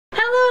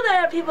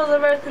peoples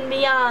of Earth and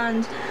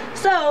beyond.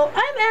 So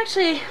I'm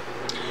actually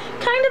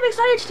kind of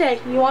excited today.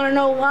 You want to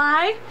know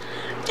why?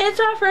 It's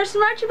our first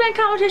marching band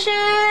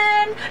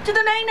competition to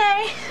the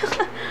nay-nay.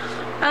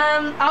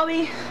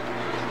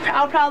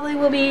 I'll probably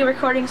will be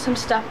recording some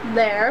stuff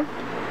there.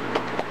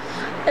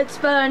 It's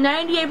the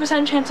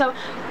 98% chance. So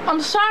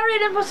I'm sorry I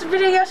didn't post a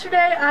video yesterday.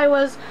 I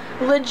was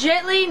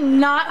legitly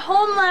not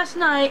home last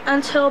night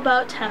until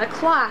about 10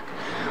 o'clock.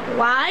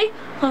 Why?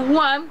 Well,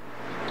 one,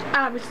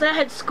 obviously I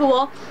had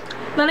school.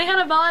 Then I had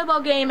a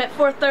volleyball game at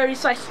 4:30,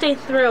 so I stayed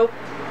through.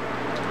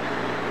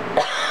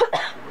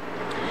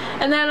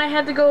 And then I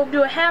had to go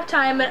do a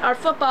halftime at our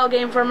football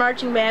game for a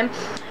marching band.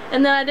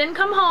 And then I didn't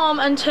come home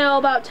until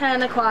about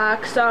 10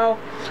 o'clock. So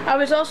I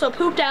was also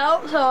pooped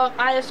out, so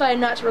I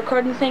decided not to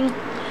record anything.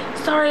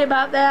 Sorry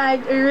about that. I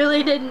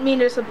really didn't mean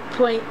to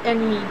disappoint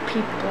any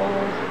people.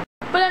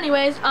 But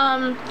anyways,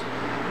 I'm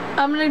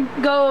gonna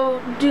go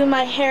do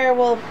my hair.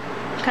 Well,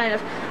 kind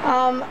of.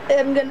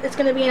 It's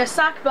gonna be in a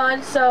sock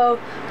bun. So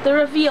the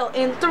reveal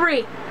in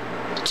 3,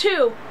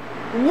 2,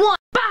 1.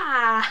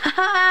 Bah!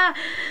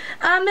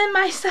 I'm in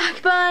my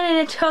sock bun, and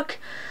it took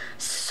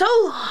so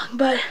long,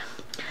 but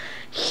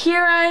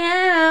here I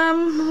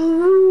am.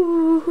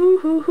 Ooh, ooh,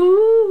 ooh,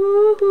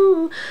 ooh,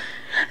 ooh.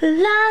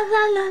 La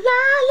la la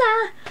la la.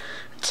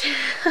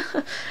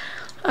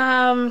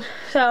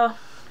 So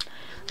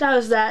that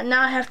was that.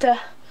 Now I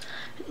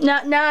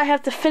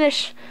have to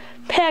finish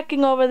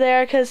packing over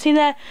there, because see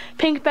that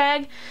pink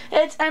bag?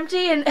 It's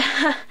empty, and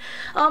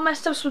all my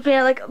stuff's would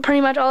be like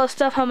pretty much all the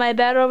stuff on my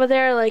bed over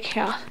there, like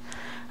yeah,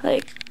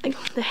 like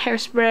the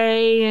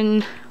hairspray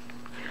and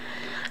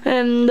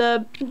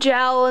the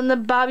gel and the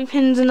bobby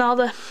pins and all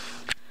the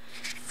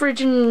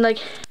friggin' like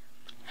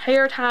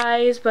hair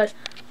ties, but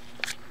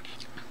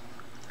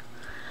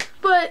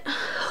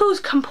who's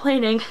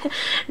complaining?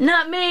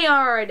 Not me.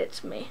 Alright,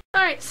 it's me.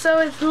 Alright, so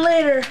it's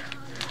later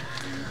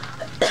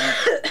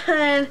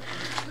and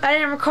I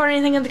didn't record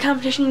anything in the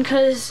competition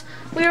because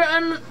we were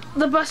on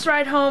the bus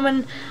ride home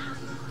and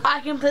I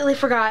completely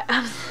forgot.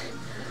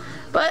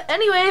 But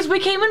anyways, we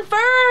came in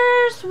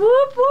first!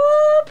 Whoop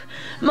whoop!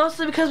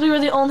 Mostly because we were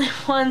the only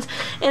ones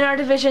in our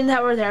division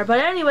that were there. But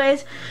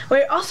anyways,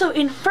 we're also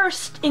in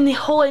first in the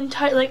whole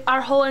entire, like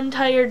our whole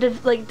entire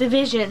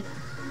division.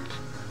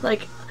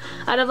 Like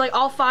out of like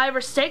all 5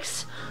 or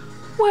 6,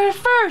 we're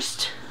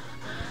first.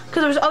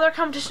 Because there was other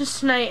competitions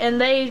tonight and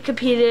they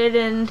competed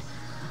and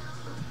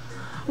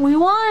we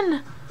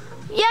won!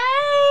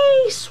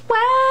 Yay! Swag!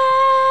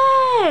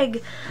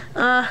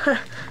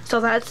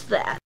 So that's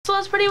that. So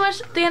that's pretty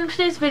much the end of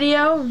today's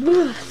video.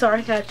 Sorry,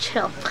 I gotta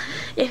chill.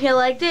 If you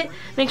liked it,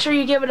 make sure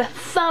you give it a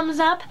thumbs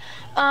up.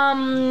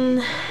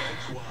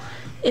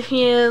 If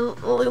you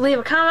leave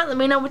a comment, let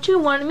me know what you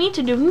want me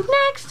to do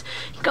next.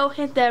 Go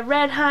hit that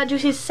red hot,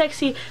 juicy,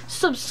 sexy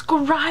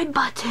subscribe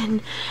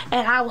button.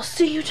 And I will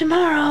see you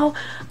tomorrow.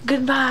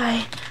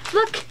 Goodbye.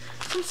 Look,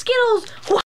 some Skittles.